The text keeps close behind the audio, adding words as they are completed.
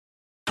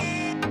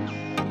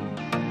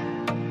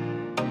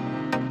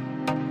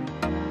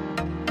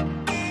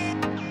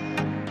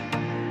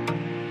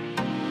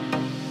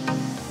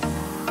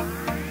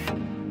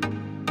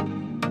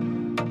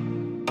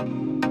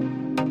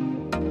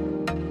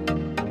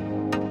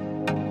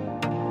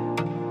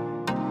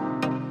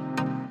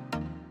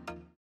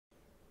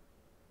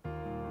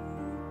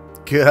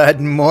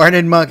Good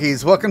morning,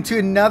 monkeys. Welcome to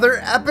another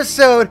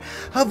episode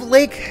of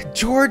Lake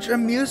George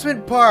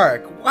Amusement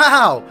Park.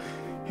 Wow,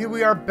 here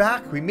we are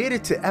back. We made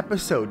it to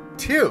episode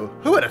 2.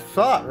 Who would have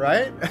thought,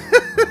 right?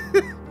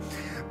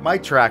 My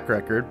track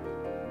record,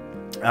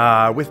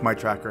 with my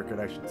track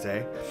record, I should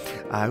say.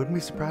 I wouldn't be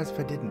surprised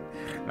if I didn't.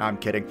 No, I'm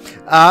kidding.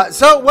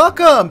 So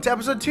welcome to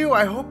episode 2.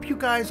 I hope you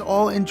guys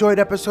all enjoyed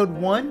episode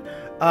 1.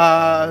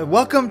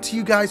 Welcome to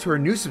you guys who are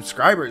new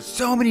subscribers.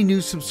 So many new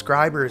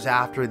subscribers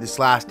after this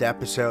last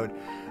episode.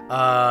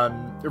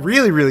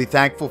 Really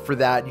thankful for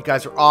that. You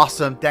guys are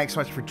awesome. Thanks so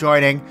much for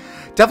joining.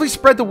 Definitely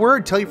spread the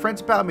word. Tell your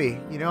friends about me.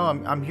 You know,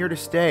 I'm here to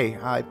stay.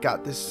 I've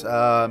got this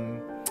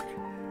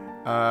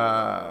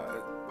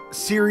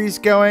series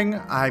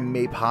going. I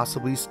may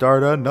possibly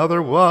start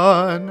another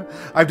one.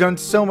 I've done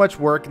so much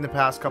work in the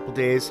past couple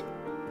days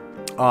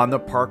on the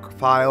park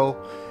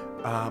file.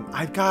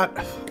 I've got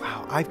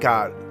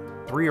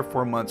 3 or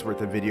 4 months worth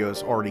of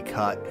videos already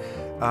cut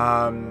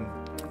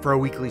for a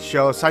weekly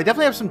show. So I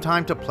definitely have some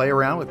time to play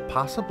around with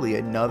possibly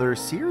another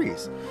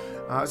series.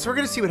 So we're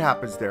going to see what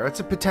happens there. It's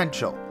a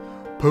potential.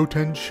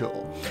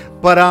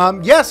 But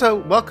yeah, so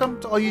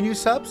welcome to all you new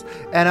subs.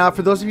 And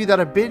for those of you that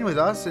have been with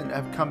us and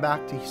have come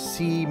back to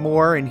see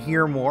more and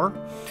hear more,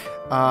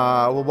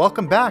 well,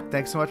 welcome back.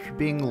 Thanks so much for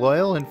being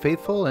loyal and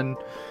faithful and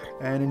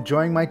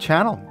enjoying my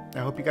channel. I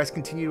hope you guys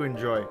continue to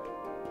enjoy.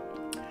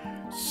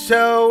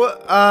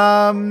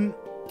 So,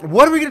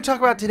 what are we going to talk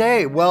about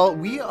today? Well,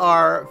 we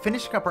are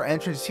finishing up our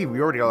entrance. See, we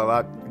already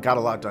got a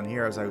lot done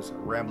here as I was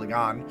rambling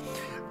on.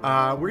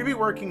 We're going to be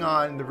working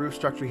on the roof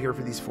structure here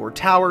for these 4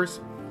 towers,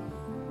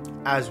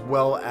 as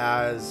well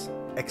as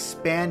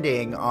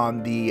expanding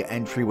on the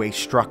entryway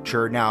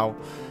structure. Now,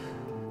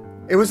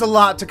 it was a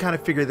lot to kind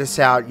of figure this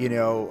out, you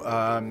know,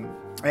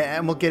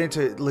 and we'll get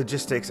into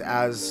logistics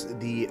as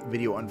the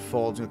video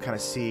unfolds. We'll kind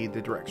of see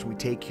the direction we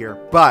take here,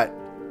 but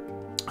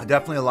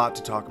definitely a lot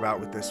to talk about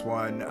with this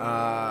one.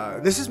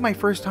 This is my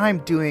first time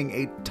doing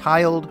a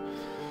tiled,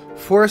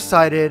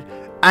 4-sided,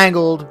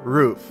 angled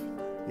roof.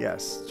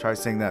 Yes, try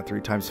saying that 3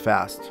 times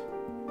fast.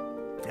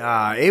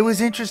 It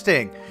was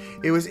interesting.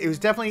 It was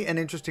definitely an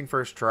interesting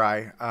first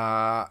try.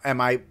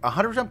 Am I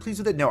 100% pleased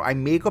with it? No, I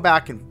may go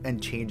back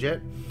and change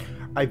it.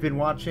 I've been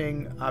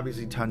watching,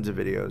 obviously, tons of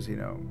videos, you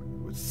know,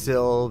 with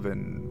Sylv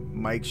and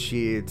Mike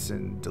Sheets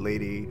and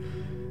Delady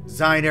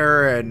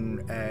Ziner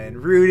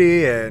and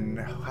Rudy and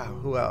wow,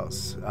 who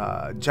else?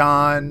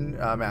 John,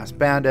 Mass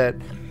Bandit,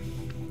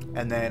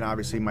 and then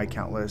obviously my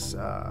countless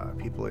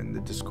people in the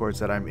Discords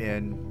that I'm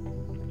in.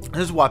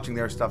 Just watching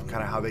their stuff,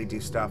 kind of how they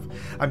do stuff.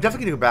 I'm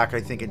definitely gonna go back,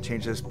 I think, and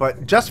change this.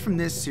 But just from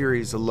this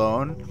series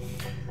alone,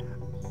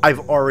 I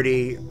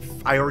already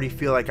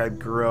feel like I've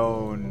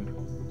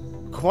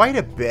grown quite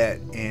a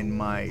bit in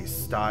my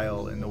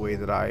style, in the way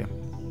that I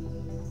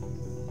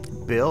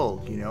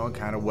build, you know, and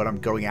kind of what I'm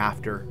going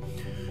after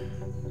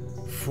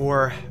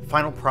for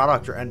final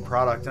product or end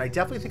product. And I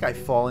definitely think I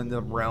fall in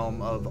the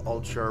realm of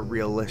ultra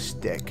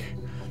realistic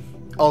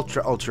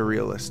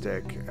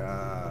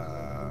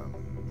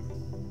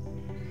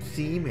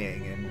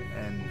theming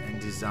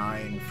and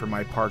design for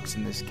my parks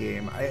in this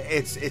game.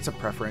 It's a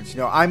preference,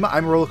 you know. I'm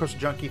a roller coaster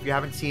junkie. If you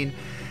haven't seen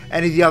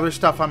any of the other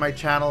stuff on my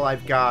channel,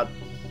 I've got,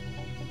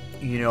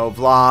 you know,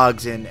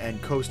 vlogs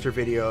and coaster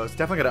videos.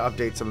 Definitely got to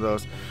update some of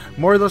those.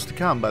 More of those to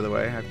come, by the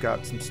way. I've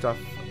got some stuff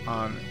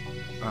on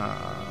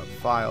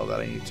file that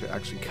I need to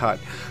actually cut.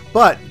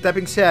 But that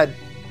being said,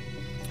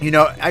 you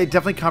know, I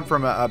definitely come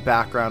from a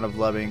background of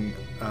loving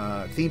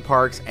theme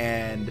parks,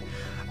 and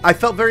I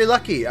felt very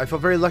lucky. I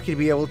felt very lucky to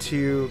be able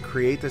to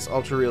create this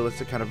ultra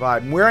realistic kind of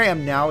vibe. Where I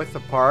am now with the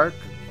park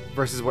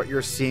versus what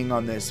you're seeing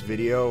on this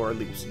video are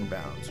leaps and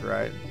bounds,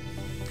 right?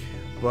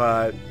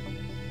 But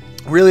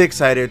really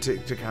excited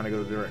to kind of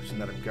go the direction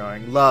that I'm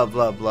going. Love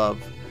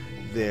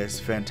this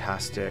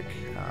fantastic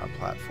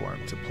platform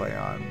to play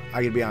on.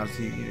 I gotta be honest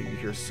with you, you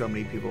hear so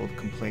many people have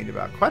complained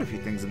about quite a few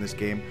things in this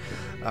game.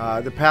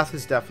 The path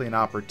is definitely an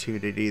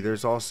opportunity.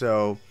 There's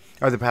also,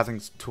 or the pathing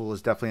tool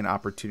is definitely an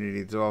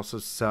opportunity. There's also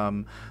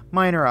some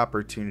minor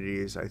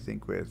opportunities, I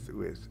think,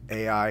 with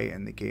AI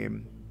in the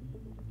game.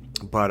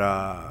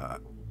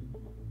 But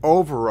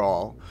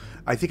overall,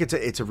 I think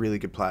it's a really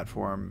good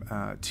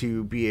platform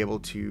to be able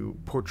to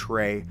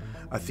portray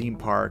a theme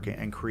park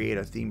and create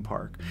a theme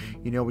park.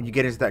 You know, when you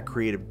get into that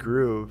creative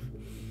groove,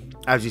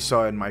 as you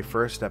saw in my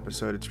first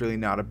episode, it's really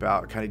not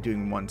about kind of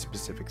doing one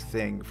specific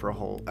thing for a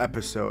whole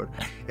episode.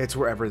 It's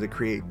wherever the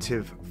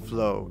creative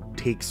flow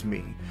takes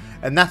me.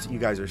 And that's what you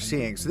guys are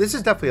seeing. So this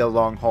is definitely a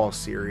long haul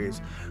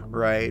series,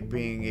 right?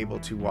 Being able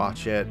to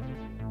watch it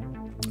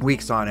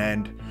weeks on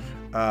end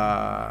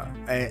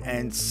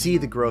and see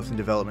the growth and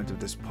development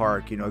of this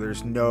park. You know,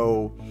 there's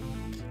no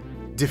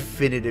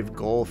definitive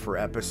goal for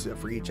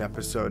each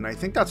episode, and I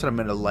think that's what I'm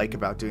going to like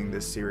about doing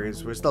this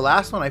series. Was the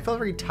last one I felt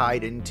very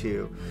tied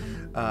into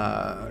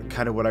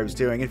kind of what I was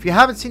doing. And if you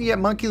haven't seen it yet,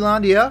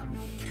 Monkeylandia,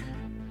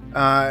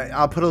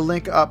 I'll put a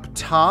link up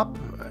top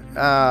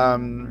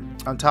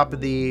on top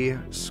of the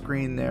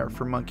screen there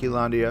for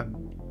Monkeylandia.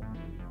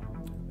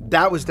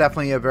 that was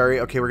definitely a very,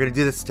 okay, we're going to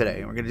do this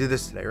today. We're going to do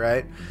this today,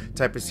 right?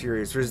 Type of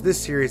series. Whereas this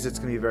series, it's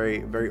going to be very,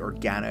 very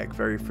organic,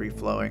 very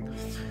free-flowing.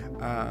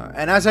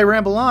 And as I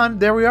ramble on,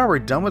 there we are. We're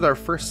done with our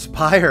first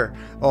spire,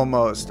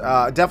 almost.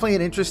 Definitely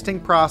an interesting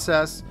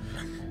process.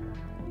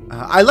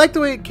 I like the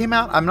way it came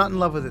out. I'm not in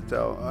love with it,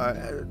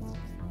 though.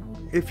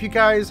 If you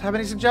guys have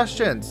any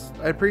suggestions,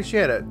 I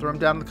appreciate it. Throw them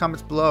down in the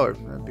comments below.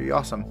 That'd be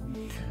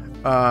awesome.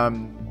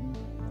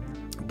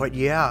 But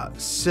yeah,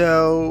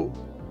 so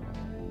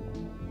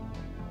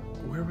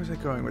where was I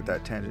going with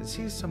that tangent?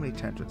 See, so many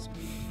tangents.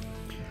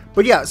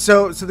 But yeah,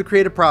 so the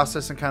creative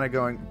process and kind of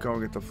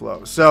going with the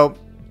flow. So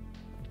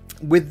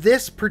with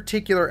this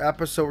particular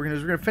episode, we're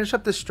gonna finish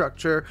up the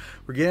structure.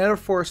 We're getting our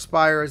 4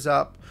 spires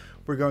up.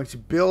 We're going to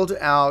build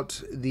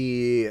out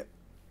the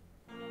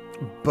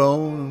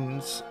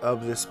bones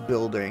of this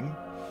building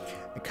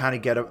and kind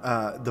of get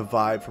the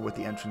vibe for what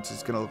the entrance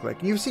is going to look like.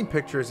 And you've seen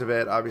pictures of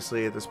it,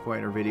 obviously, at this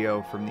point, or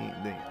video from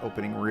the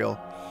opening reel,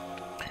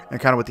 and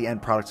kind of what the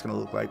end product's going to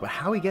look like. But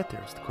how we get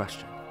there is the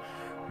question,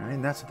 right?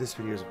 And that's what this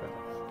video is about.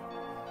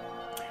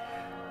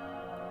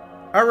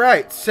 All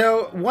right,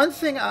 so one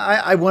thing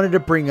I wanted to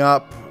bring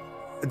up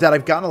that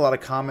I've gotten a lot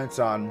of comments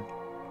on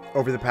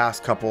over the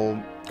past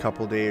couple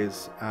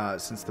days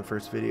since the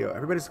first video.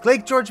 Everybody's like,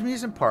 Lake George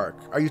Amusement Park.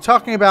 Are you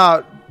talking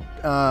about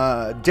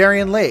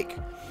Darien Lake?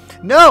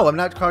 No, I'm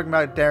not talking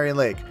about Darien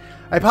Lake.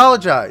 I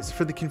apologize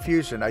for the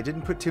confusion. I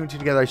didn't put 2 and 2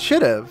 together. I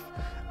should have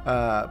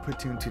put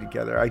 2 and 2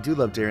 together. I do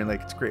love Darien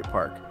Lake. It's a great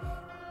park.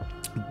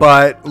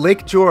 But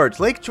Lake George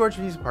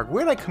Amusement Park.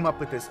 Where did I come up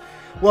with this?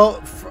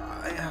 Well,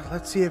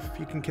 let's see if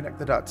you can connect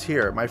the dots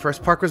here. My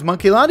first park was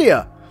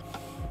Monkeylandia,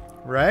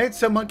 right?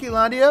 So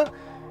Monkeylandia,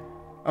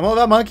 I'm all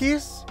about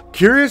monkeys.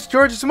 Curious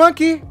George is a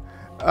monkey.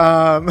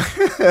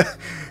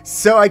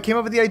 So I came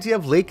up with the idea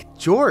of Lake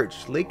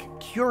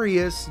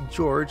Curious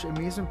George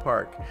Amusement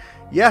Park.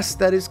 Yes,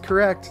 that is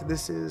correct.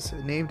 This is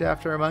named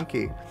after a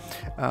monkey.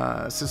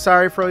 So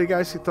sorry for all you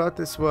guys who thought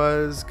this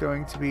was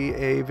going to be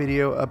a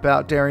video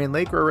about Darien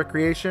Lake or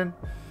recreation.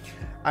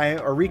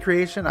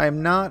 Recreation.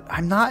 I'm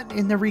not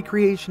in the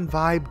recreation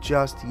vibe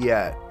just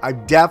yet.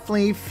 I'm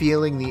definitely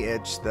feeling the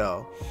itch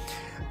though.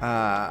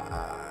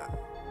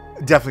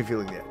 Definitely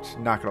feeling the itch,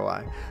 not gonna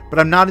lie. But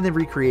I'm not in the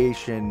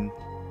recreation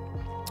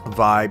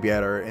vibe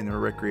yet, or in the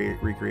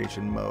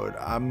recreation mode.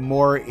 I'm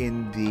more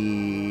in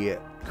the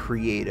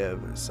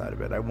creative side of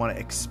it. I want to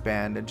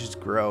expand and just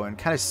grow and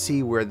kind of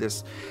see where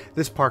this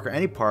park or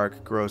any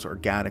park grows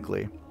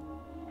organically.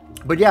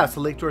 But yeah,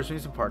 so Lake George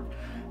Amusement Park,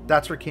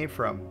 that's where it came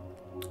from.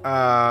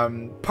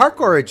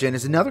 Park origin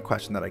is another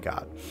question that I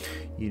got.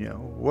 You know,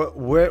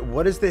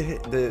 what is the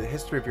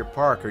history of your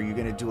park? Are you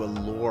going to do a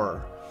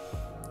lore?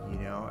 You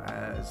know,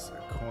 as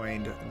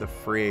coined the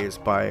phrase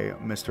by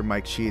Mr.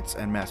 Mike Sheets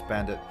and Mass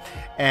Bandit.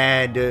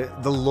 And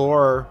the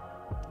lore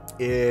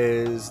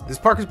is, this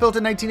park was built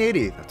in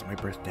 1980. That's my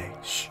birthday.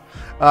 Shh.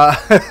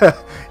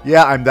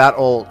 Yeah, I'm that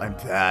old.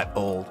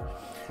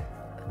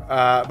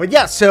 But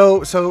yeah,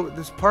 so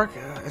this park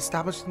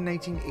established in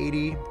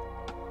 1980.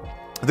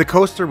 The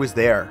coaster was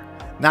there.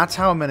 And that's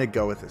how I'm going to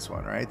go with this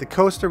one, right? The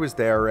coaster was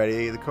there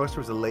already. The coaster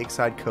was a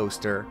lakeside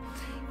coaster,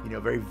 you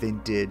know, very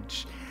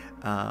vintage.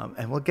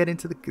 And we'll get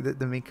into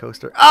the main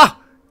coaster. Ah!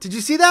 Did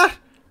you see that?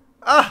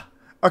 Ah!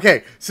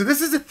 Okay, so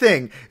this is a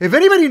thing. If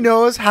anybody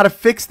knows how to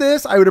fix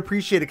this, I would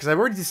appreciate it, because I've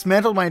already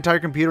dismantled my entire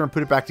computer and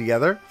put it back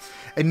together.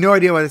 And no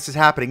idea why this is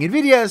happening.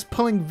 NVIDIA is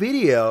pulling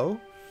video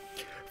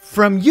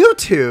from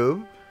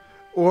YouTube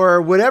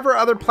or whatever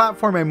other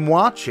platform I'm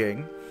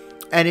watching,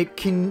 and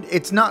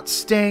it's not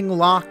staying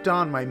locked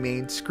on my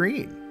main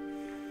screen.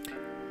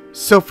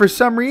 So for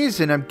some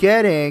reason, I'm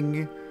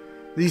getting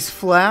these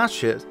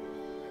flashes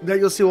that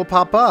you'll see will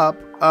pop up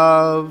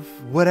of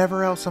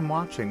whatever else I'm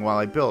watching while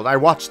I build. I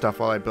watch stuff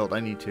while I build. I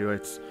need to.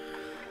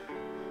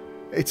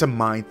 It's a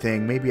mind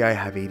thing. Maybe I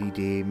have ADD.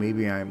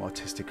 Maybe I'm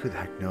autistic. Who the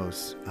heck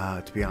knows?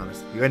 To be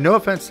honest, no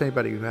offense to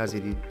anybody who has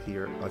ADD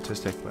or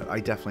autistic, but I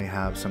definitely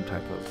have some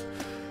type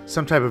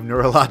of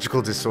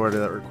neurological disorder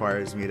that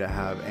requires me to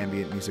have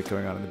ambient music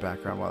going on in the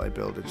background while I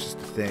build. It's just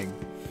a thing.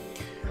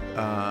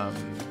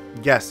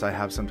 Yes, I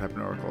have some type of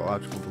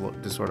neurological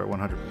disorder,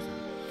 100%.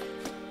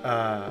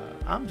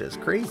 I'm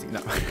just crazy.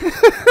 No.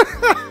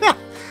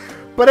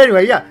 But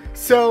anyway, yeah.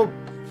 So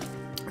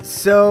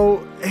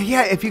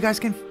yeah, if you guys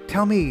can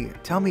tell me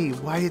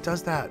why it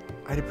does that,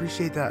 I'd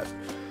appreciate that,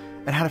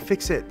 and how to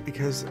fix it,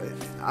 because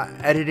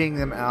editing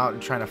them out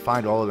and trying to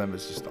find all of them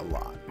is just a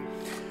lot.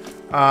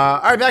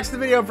 All right, back to the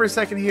video for a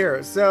second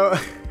here. So,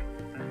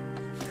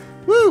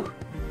 woo.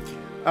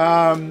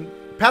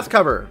 Path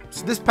cover.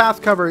 So this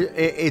path cover,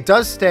 it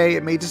does stay.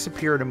 It may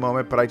disappear in a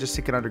moment, but I just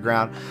stick it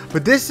underground.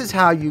 But this is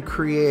how you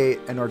create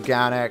an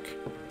organic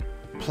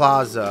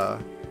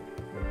plaza.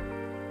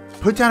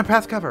 Put down a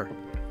path cover,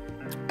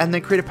 and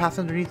then create a path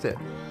underneath it.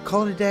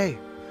 Call it a day.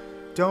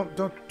 Don't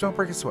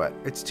break a sweat.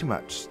 It's too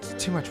much. It's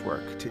too much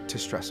work to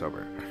stress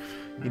over.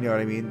 You know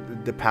what I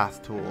mean? The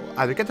path tool.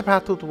 Either get the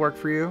path tool to work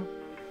for you.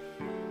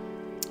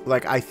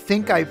 Like, I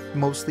think I've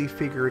mostly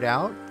figured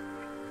out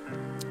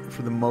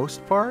for the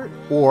most part,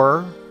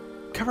 or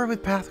cover it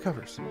with path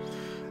covers.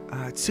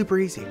 It's super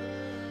easy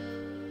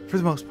for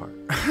the most part.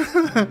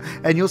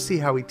 And you'll see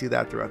how we do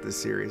that throughout this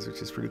series,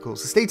 which is pretty cool.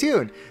 So stay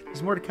tuned.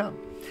 There's more to come.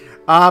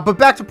 But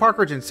back to Park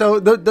Origins. So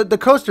the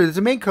coaster, there's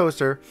a main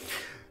coaster.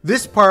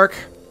 This park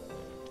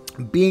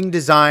being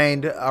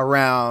designed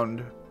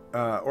around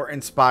or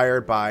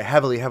inspired by,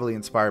 heavily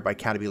inspired by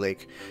Canopy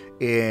Lake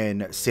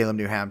in Salem,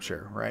 New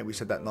Hampshire, right? We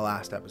said that in the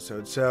last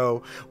episode.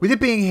 So with it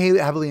being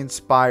heavily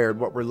inspired,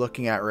 what we're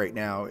looking at right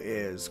now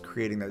is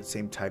creating that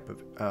same type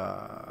of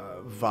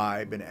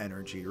vibe and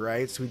energy,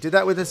 right? So we did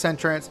that with this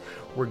entrance.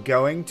 We're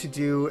going to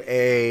do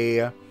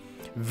a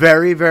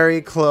very,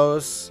 very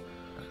close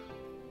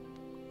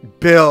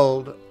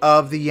build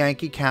of the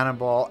Yankee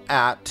Cannonball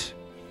at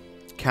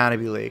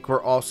Canopy Lake.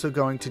 We're also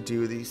going to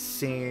do the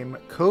same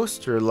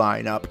coaster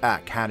lineup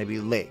at Canopy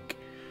Lake,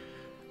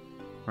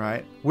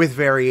 right? With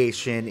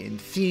variation in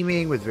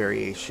theming, with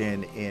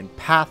variation in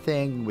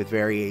pathing, with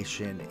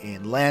variation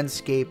in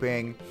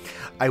landscaping.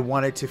 I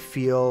want it to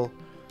feel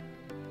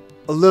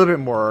a little bit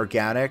more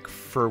organic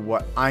for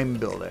what I'm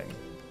building.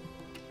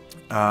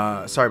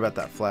 Sorry about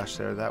that flash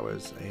there. That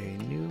was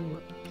a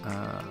new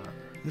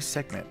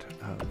segment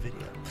of the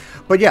video.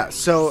 But yeah,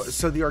 so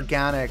the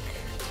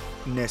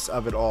organicness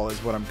of it all is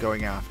what I'm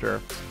going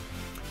after,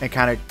 and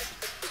kind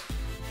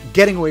of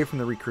getting away from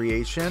the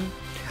recreation.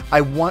 I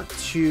want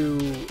to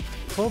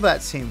pull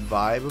that same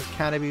vibe of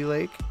Canopy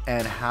Lake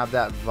and have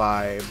that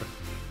vibe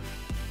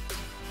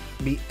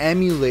be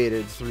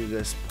emulated through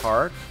this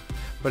park,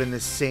 but in the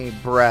same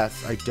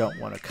breath, I don't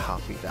want to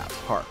copy that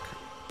park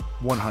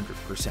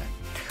 100%.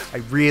 I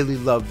really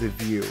love the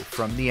view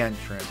from the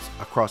entrance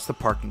across the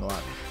parking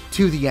lot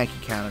to the Yankee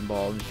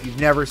Cannonball. If you've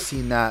never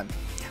seen that,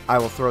 I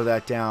will throw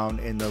that down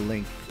in the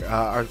link,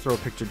 or throw a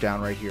picture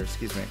down right here,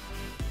 excuse me.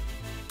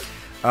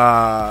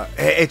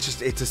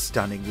 It's a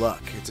stunning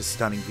look. It's a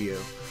stunning view,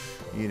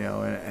 you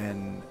know,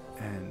 and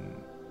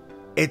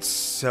it's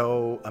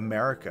so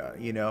America,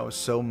 you know,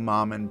 so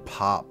mom and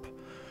pop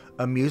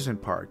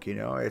amusement park, you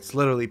know. It's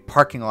literally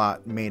parking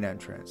lot, main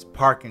entrance,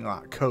 parking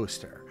lot,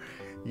 coaster.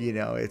 You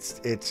know, it's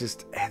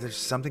just, there's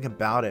something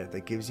about it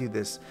that gives you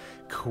this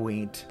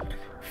quaint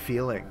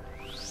feeling,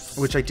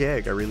 which I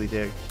dig. I really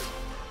dig.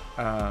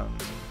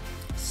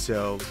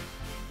 So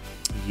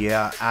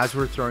yeah, as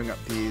we're throwing up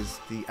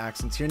the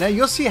accents here, now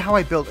you'll see how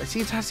I build.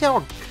 See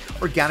how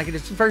organic it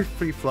is. It's very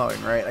free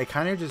flowing, right? I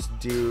kind of just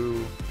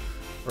do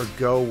or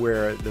go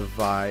where the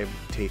vibe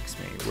takes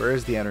me. Where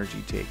is the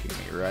energy taking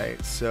me,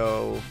 right?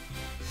 So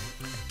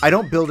I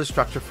don't build a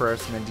structure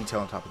first and then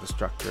detail on top of the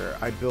structure.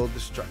 I build the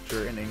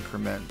structure in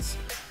increments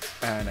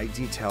and I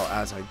detail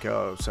as I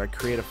go. So I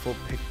create a full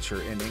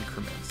picture in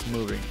increments,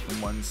 moving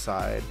from one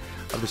side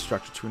of the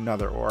structure to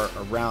another, or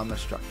around the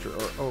structure,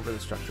 or over the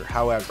structure,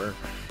 however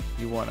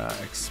you want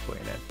to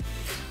explain it.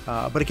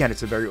 But again,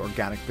 it's a very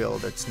organic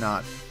build. It's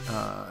not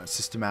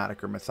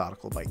systematic or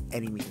methodical by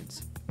any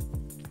means.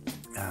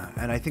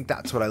 And I think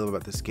that's what I love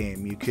about this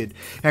game.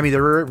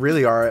 There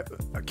really are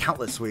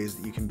countless ways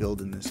that you can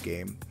build in this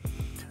game.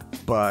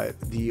 But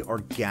the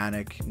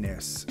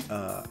organicness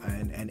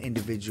and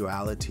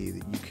individuality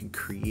that you can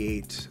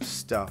create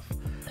stuff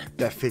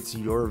that fits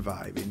your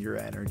vibe and your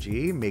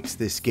energy makes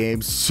this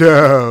game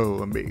so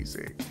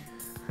amazing.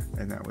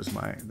 And that was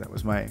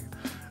my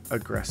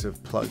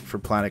aggressive plug for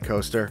Planet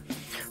Coaster.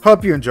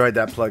 Hope you enjoyed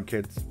that plug,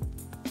 kids.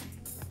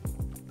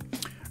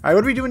 All right,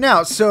 what are we doing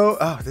now? So,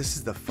 this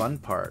is the fun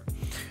part.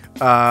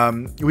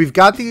 We've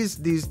got these.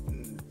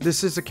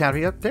 This is a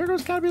Canopy. There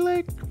goes Canopy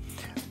Lake.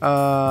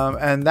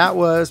 And that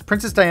was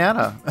Princess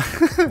Diana.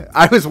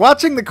 I was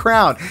watching The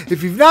Crown.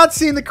 If you've not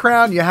seen The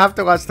Crown, you have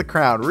to watch The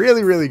Crown.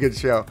 Really, really good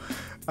show.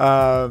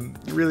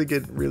 Really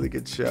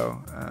good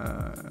show.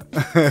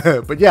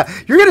 But yeah,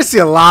 you're going to see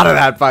a lot of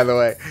that, by the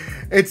way.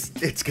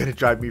 It's going to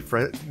drive me,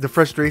 the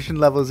frustration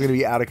level is going to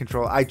be out of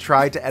control. I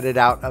tried to edit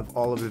out of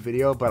all of the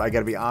video, but I got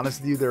to be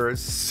honest with you, there are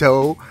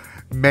so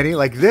many.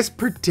 Like, this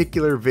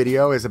particular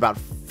video is about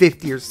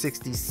 50 or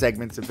 60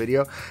 segments of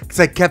video, because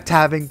I kept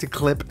having to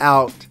clip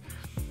out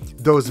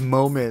those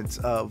moments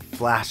of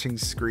flashing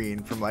screen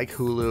from like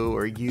Hulu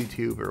or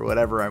YouTube or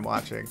whatever I'm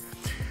watching.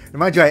 And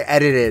mind you, I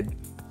edited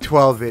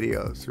 12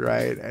 videos,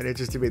 right? And it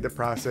just made the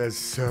process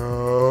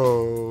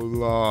so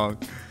long.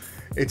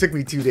 It took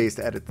me 2 days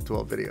to edit the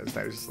 12 videos. And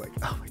I was just like,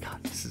 oh my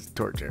God, this is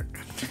torture.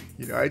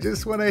 You know, I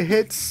just want to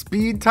hit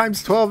speed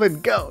times 12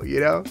 and go, you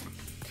know?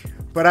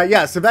 But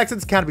yeah, so back to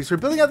this canopy. So we're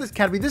building out this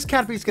canopy. This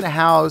canopy is going to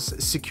house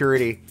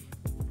security.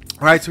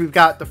 All right, so we've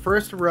got the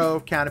first row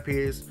of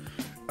canopies.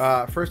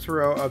 First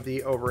row of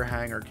the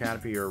overhang or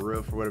canopy or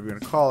roof or whatever you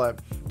want to call it.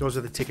 Those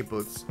are the ticket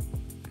booths.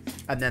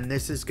 And then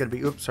this is going to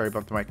be, oops, sorry,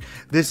 bumped the mic.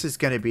 This is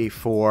going to be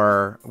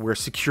for where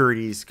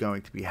security is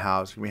going to be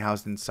housed. Going to be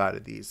housed inside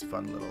of these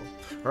fun little,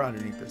 or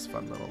underneath this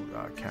fun little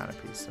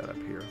canopy set up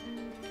here.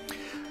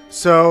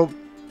 So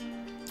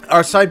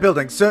our side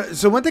building.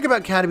 So one thing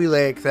about Canopy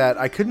Lake that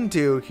I couldn't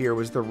do here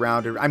was the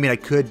rounded. I mean, I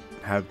could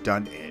have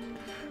done it,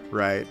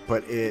 right?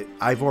 But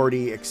I've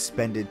already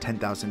expended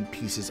 10,000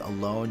 pieces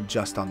alone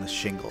just on the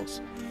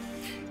shingles.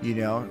 you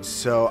know,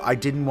 so I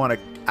didn't want to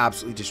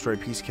absolutely destroy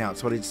piece count.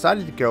 So what I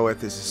decided to go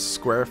with is a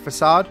square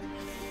facade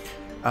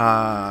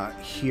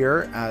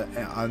here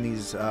on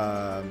these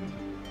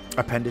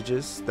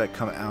appendages that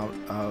come out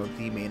of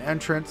the main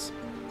entrance.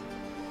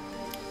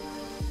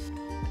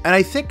 And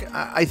I think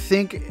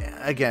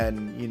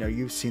again, you know,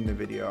 you've seen the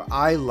video.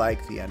 I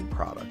like the end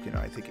product. You know,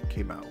 I think it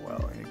came out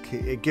well, and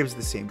it gives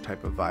the same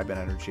type of vibe and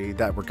energy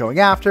that we're going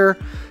after.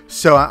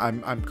 So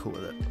I'm cool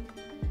with it.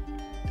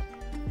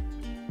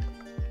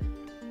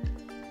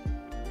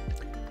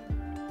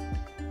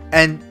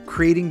 And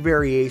creating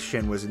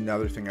variation was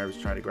another thing I was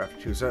trying to go after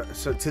too.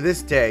 So to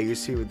this day, you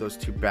see with those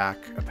two back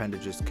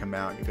appendages come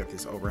out, you got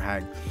this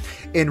overhang.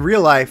 In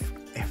real life,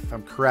 if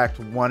I'm correct,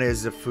 one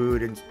is a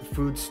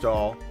food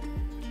stall,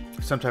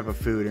 some type of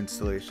food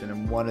installation,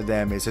 and one of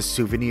them is a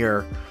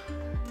souvenir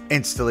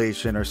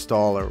installation or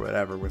stall or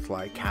whatever with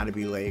like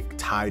Canopy Lake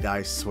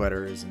tie-dye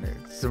sweaters and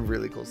some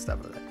really cool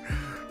stuff in there.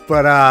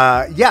 But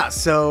yeah,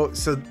 so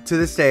to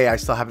this day, I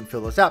still haven't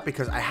filled those out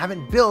because I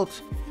haven't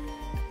built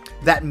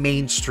that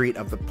main street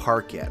of the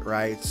park yet,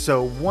 right?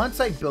 So once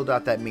I build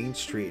out that main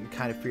street and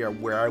kind of figure out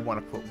where I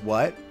want to put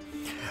what,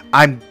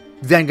 I'm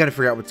then going to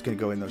figure out what's going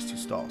to go in those two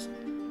stalls.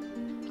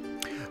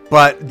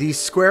 But these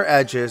square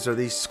edges or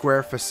these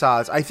square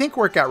facades, I think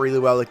work out really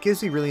well. It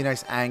gives me really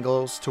nice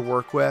angles to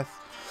work with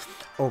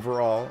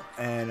overall,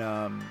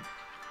 and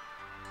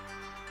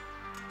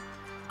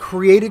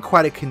created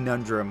quite a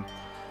conundrum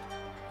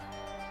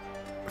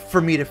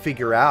for me to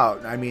figure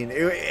out. I mean,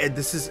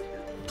 this is...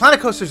 Planet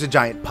Coaster is a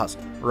giant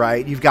puzzle,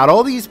 right? You've got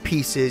all these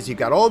pieces, you've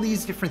got all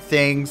these different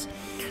things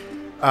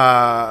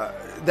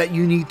that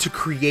you need to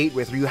create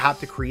with, or you have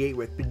to create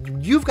with.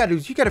 But you got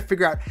to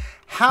figure out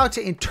how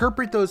to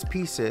interpret those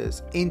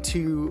pieces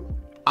into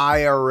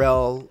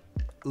IRL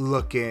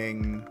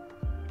looking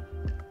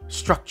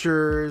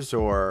structures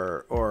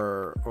or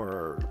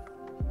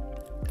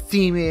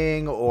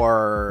theming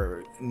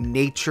or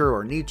nature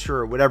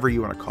or whatever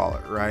you want to call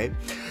it, right?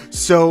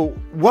 So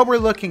what we're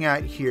looking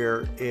at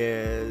here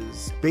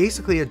is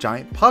basically a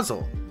giant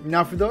puzzle.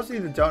 Now, for those of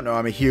you that don't know,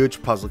 I'm a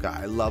huge puzzle guy.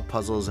 I love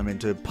puzzles. I'm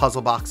into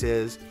puzzle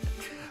boxes.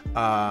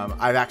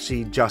 I've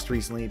actually just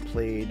recently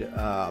played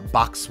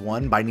Box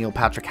 1 by Neil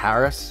Patrick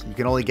Harris. You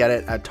can only get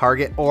it at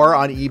Target or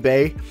on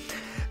eBay.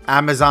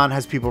 Amazon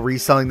has people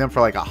reselling them for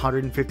like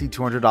 $150,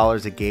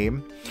 $200 a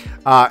game.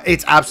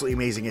 It's absolutely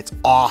amazing. It's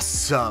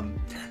awesome.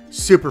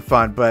 Super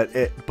fun, but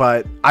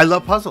I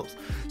love puzzles.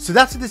 So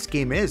that's what this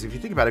game is. If you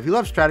think about it, if you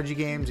love strategy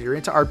games, you're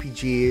into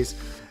RPGs,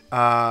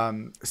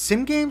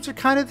 sim games are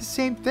kind of the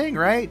same thing,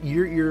 right?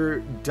 You're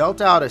dealt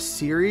out a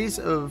series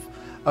of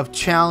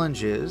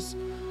challenges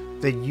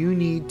that you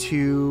need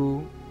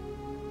to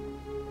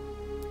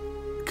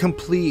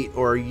complete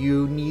or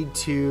you need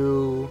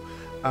to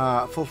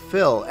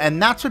fulfill.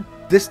 And that's what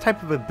this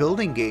type of a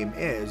building game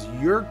is.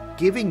 You're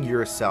giving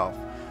yourself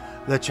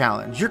the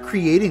challenge. You're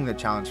creating the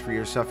challenge for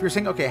yourself. You're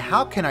saying, okay,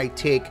 how can I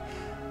take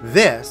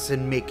this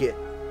and make it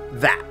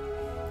that,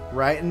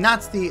 right? And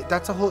that's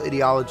the whole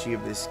ideology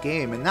of this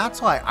game. And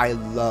that's why I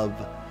love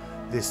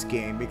this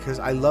game, because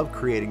I love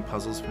creating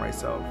puzzles for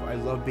myself. I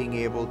love being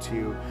able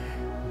to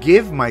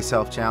give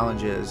myself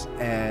challenges,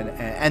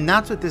 and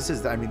that's what this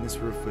is. I mean, this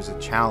roof was a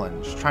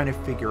challenge, trying to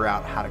figure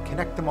out how to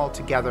connect them all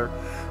together,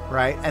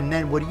 right? And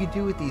then what do you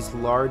do with these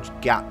large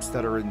gaps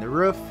that are in the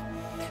roof?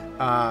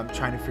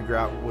 Trying to figure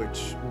out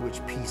which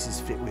pieces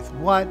fit with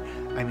what.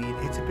 I mean,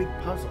 it's a big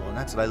puzzle, and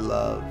that's what I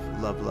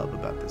love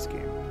about this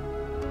game.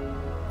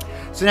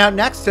 So now,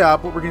 next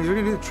up, what we're going to do,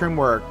 we're going to do the trim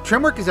work.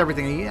 Trim work is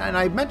everything, and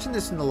I mentioned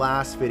this in the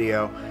last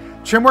video.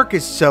 Trim work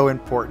is so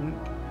important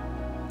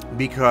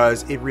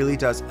because it really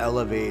does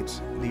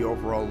elevate the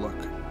overall look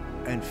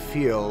and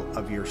feel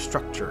of your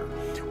structure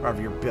or of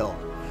your build,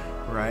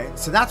 right?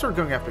 So that's what we're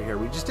going after here.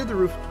 We just did the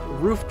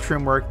roof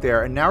trim work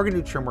there, and now we're going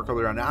to do trim work all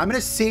around. Now I'm going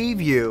to save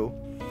you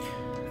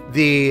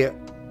the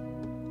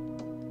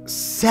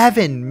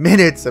 7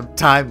 minutes of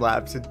time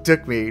lapse it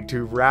took me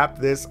to wrap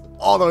this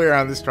all the way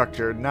around the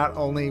structure, not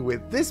only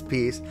with this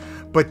piece,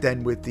 but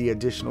then with the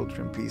additional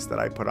trim piece that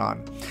I put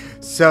on.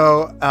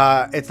 So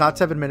it's not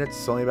 7 minutes,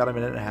 it's only about 1.5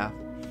 minutes.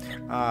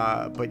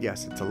 But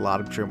yes, it's a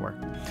lot of trim work,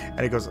 and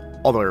it goes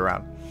all the way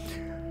around.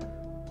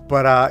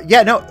 But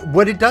yeah, no,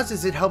 what it does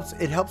is it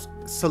helps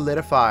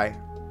solidify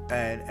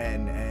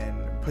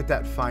and put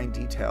that fine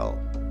detail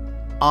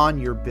on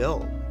your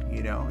build,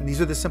 you know. And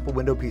these are the simple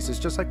window pieces,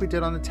 just like we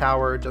did on the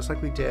tower, just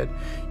like we did,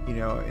 you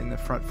know, in the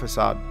front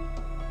facade.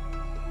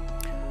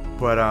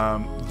 But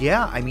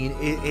yeah, I mean,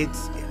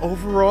 it's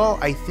overall,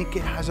 I think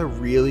it has a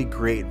really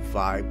great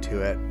vibe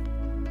to it,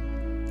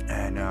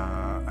 and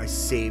I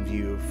saved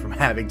you from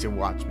having to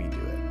watch me do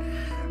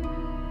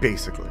it,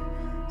 basically.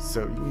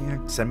 So, you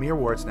know, send me your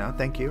awards now.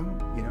 Thank you.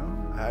 You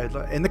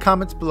know, in the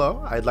comments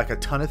below, I'd like a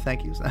ton of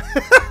thank yous.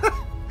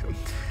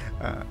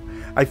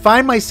 I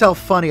find myself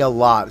funny a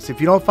lot, so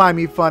if you don't find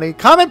me funny,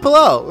 comment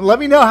below. Let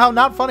me know how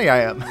not funny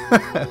I am.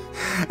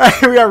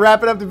 We are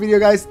wrapping up the video,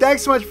 guys.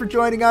 Thanks so much for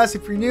joining us.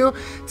 If you're new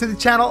to the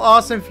channel,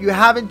 awesome. If you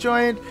haven't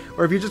joined,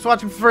 or if you're just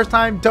watching for the first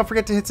time, don't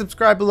forget to hit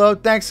subscribe below.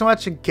 Thanks so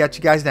much, and catch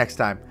you guys next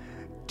time.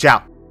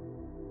 Ciao.